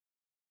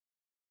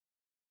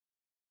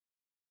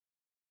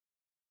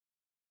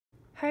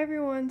Hi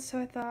everyone, so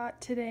I thought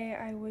today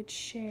I would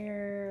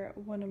share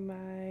one of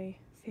my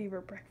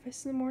favorite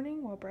breakfasts in the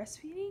morning while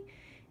breastfeeding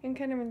and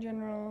kind of in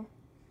general,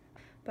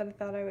 but I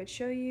thought I would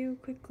show you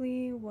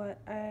quickly what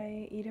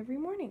I eat every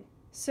morning.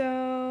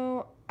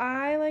 So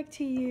I like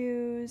to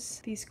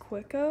use these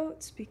quick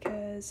oats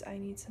because I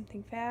need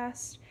something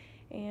fast,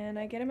 and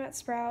I get them at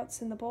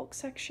Sprouts in the bulk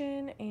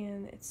section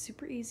and it's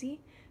super easy.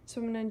 So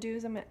what I'm going to do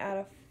is I'm going to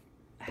add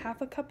half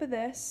a cup of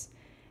this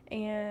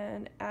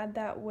and add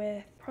that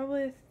with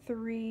probably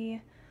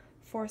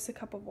 3/4 a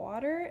cup of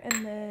water,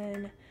 and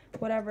then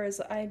whatever is,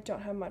 I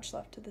don't have much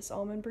left of this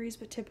almond breeze,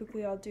 but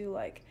typically I'll do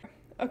like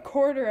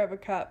 1/4 of a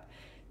cup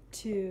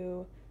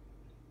to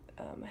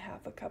a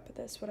half a cup of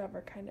this,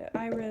 whatever kind of.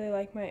 I really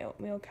like my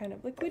oatmeal kind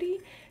of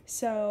liquidy,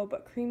 so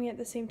but creamy at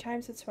the same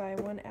time, so that's why I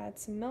want to add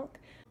some milk.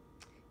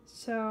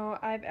 So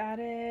I've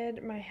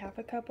added my half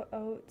a cup of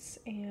oats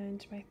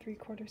and my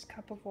 3/4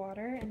 cup of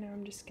water, and now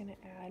I'm just gonna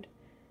add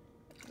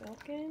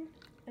milk in,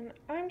 and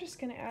I'm just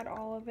gonna add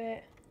all of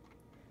it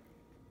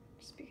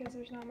just because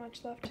there's not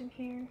much left in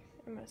here.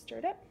 I'm gonna stir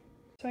it up.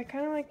 So I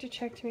kind of like to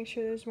check to make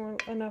sure there's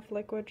enough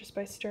liquid just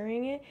by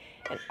stirring it,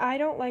 and I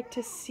don't like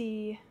to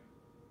see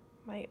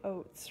my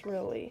oats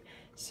really,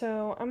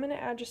 so I'm gonna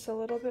add just a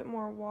little bit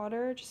more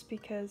water just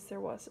because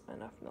there wasn't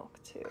enough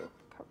milk to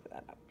cover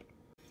that up.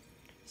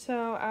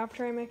 So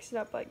after I mix it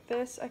up like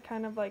this, I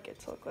kind of like it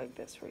to look like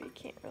this where you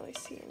can't really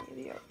see any of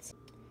the oats.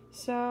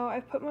 So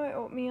I've put my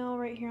oatmeal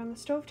right here on the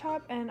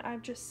stovetop, and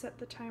I've just set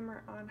the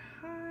timer on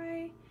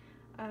high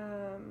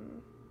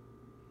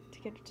to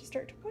get it to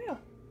start to boil.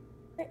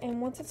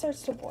 And once it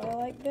starts to boil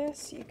like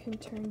this, you can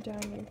turn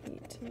down your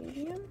heat to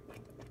medium.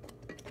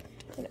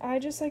 And I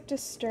just like to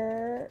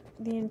stir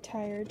the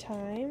entire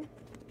time,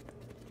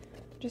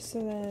 just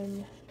so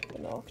then the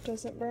milk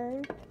doesn't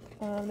burn.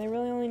 They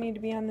really only need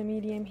to be on the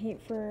medium heat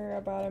for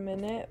about a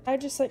minute. I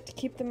just like to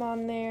keep them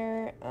on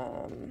there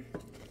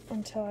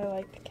until I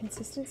like the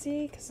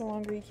consistency, because the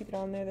longer you keep it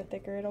on there, the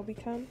thicker it'll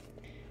become.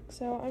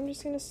 So I'm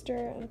just going to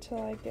stir it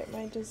until I get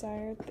my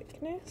desired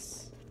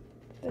thickness.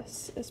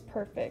 This is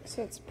perfect.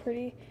 So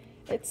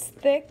it's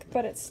thick,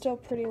 but it's still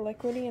pretty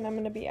liquidy, and I'm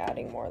going to be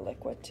adding more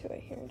liquid to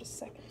it here in just a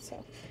second.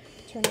 So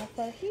turn off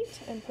our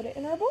heat and put it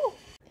in our bowl.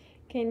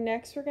 Okay,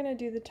 next we're going to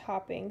do the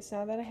toppings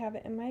now that I have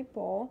it in my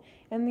bowl,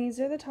 and these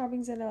are the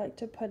toppings that I like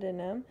to put in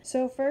them.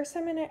 So first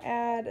I'm going to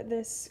add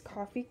this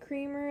coffee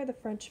creamer, the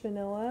French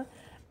vanilla.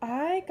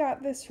 I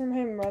got this from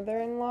my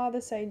mother-in-law,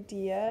 this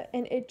idea,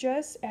 and it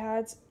just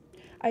adds,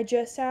 I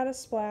just add a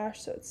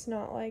splash, so it's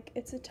not like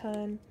it's a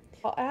ton.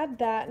 I'll add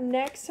that.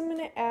 Next I'm going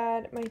to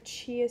add my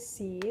chia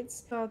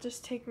seeds. So I'll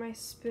just take my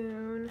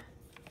spoon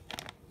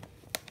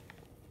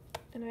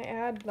and I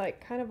add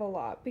like kind of a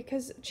lot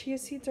because chia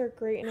seeds are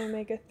great in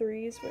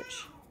omega-3s,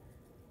 which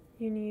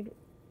you need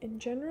in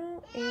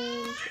general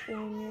and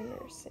when you're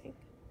nursing.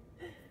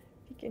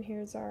 You can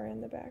hear Zara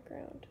in the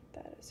background.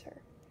 That is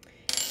her.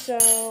 So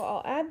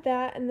I'll add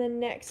that, and then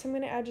next I'm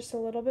going to add just a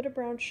little bit of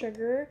brown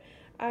sugar.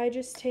 I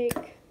just take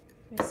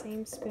my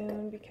same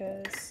spoon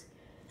because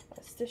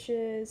less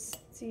dishes,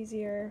 it's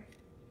easier.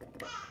 I'm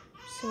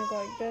just going to go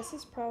like this.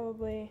 Is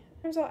probably,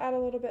 sometimes I'll add a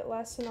little bit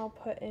less and I'll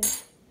put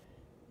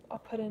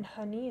in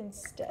honey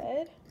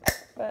instead,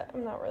 but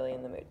I'm not really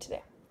in the mood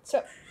today.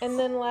 So, and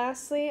then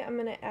lastly, I'm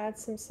going to add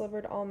some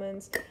slivered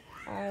almonds.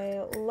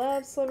 I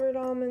love slivered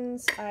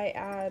almonds. I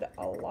add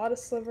a lot of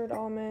slivered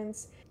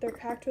almonds. They're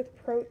packed with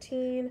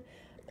protein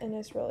and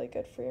is really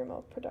good for your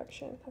milk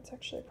production. That's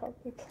actually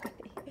probably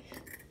plenty.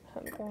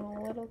 I'm going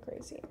a little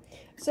crazy.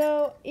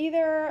 So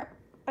either,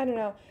 I don't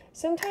know,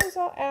 sometimes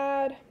I'll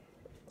add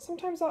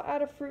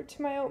a fruit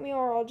to my oatmeal,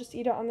 or I'll just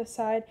eat it on the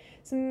side.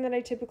 Something that I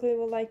typically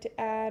would like to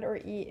add or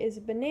eat is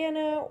a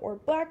banana or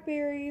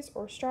blackberries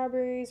or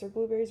strawberries or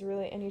blueberries, or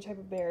really any type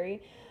of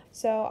berry.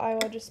 So I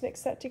will just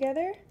mix that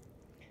together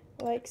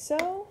like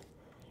so,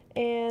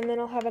 and then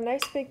I'll have a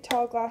nice big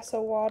tall glass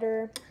of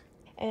water,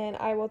 and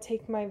I will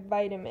take my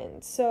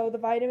vitamins. So the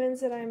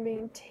vitamins that I'm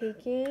being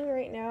taking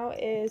right now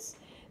is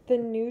the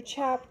New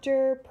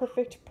Chapter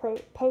Perfect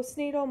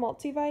Postnatal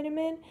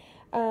Multivitamin.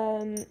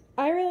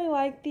 I really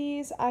like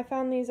these. I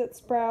found these at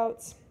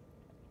Sprouts.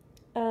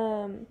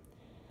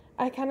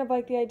 I kind of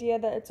like the idea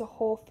that it's a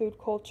whole food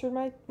cultured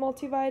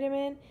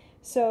multivitamin,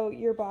 so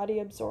your body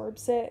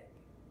absorbs it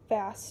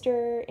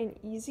faster and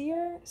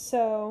easier.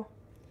 So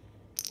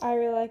I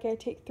really like it. I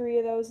take 3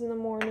 of those in the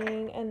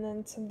morning, and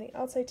then something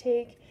else I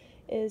take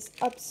is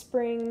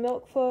UPSPRING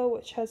Milk Flow,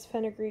 which has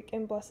fenugreek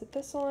and blessed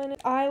thistle in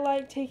it. I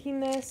like taking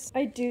this.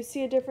 I do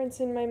see a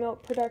difference in my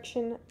milk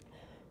production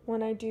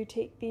when I do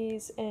take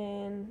these,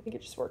 and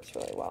it just works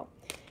really well.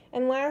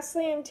 And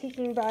lastly, I'm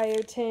taking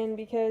BIOTIN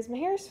because my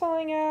hair is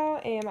falling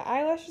out and my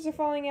eyelashes are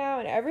falling out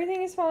and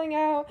everything is falling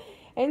out,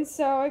 and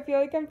so I feel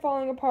like I'm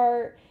falling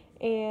apart,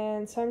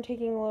 and so I'm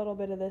taking a little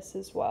bit of this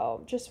as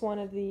well. Just one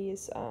of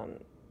these.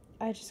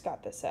 I just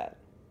got this at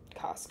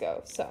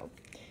Costco, so,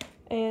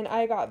 and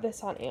I got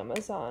this on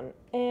Amazon.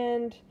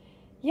 And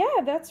yeah,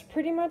 that's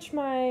pretty much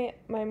my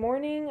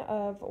morning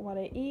of what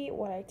I eat,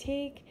 what I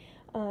take.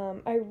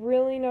 I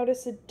really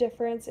notice a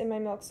difference in my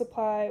milk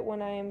supply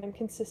when I am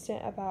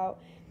consistent about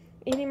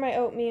eating my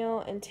oatmeal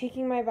and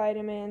taking my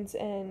vitamins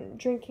and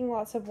drinking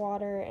lots of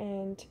water,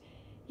 and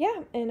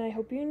yeah, and I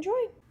hope you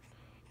enjoy.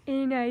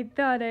 And I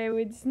thought I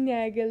would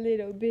snag a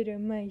little bit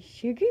of my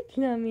sugar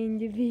plum in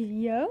the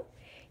video.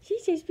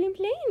 She's just been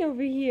playing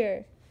over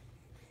here.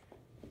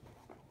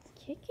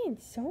 Kicking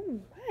so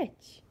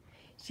much.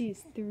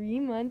 She's 3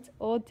 months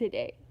old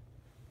today.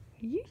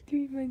 Are you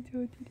 3 months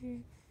old today?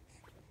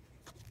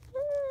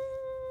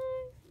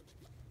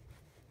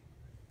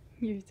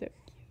 You're so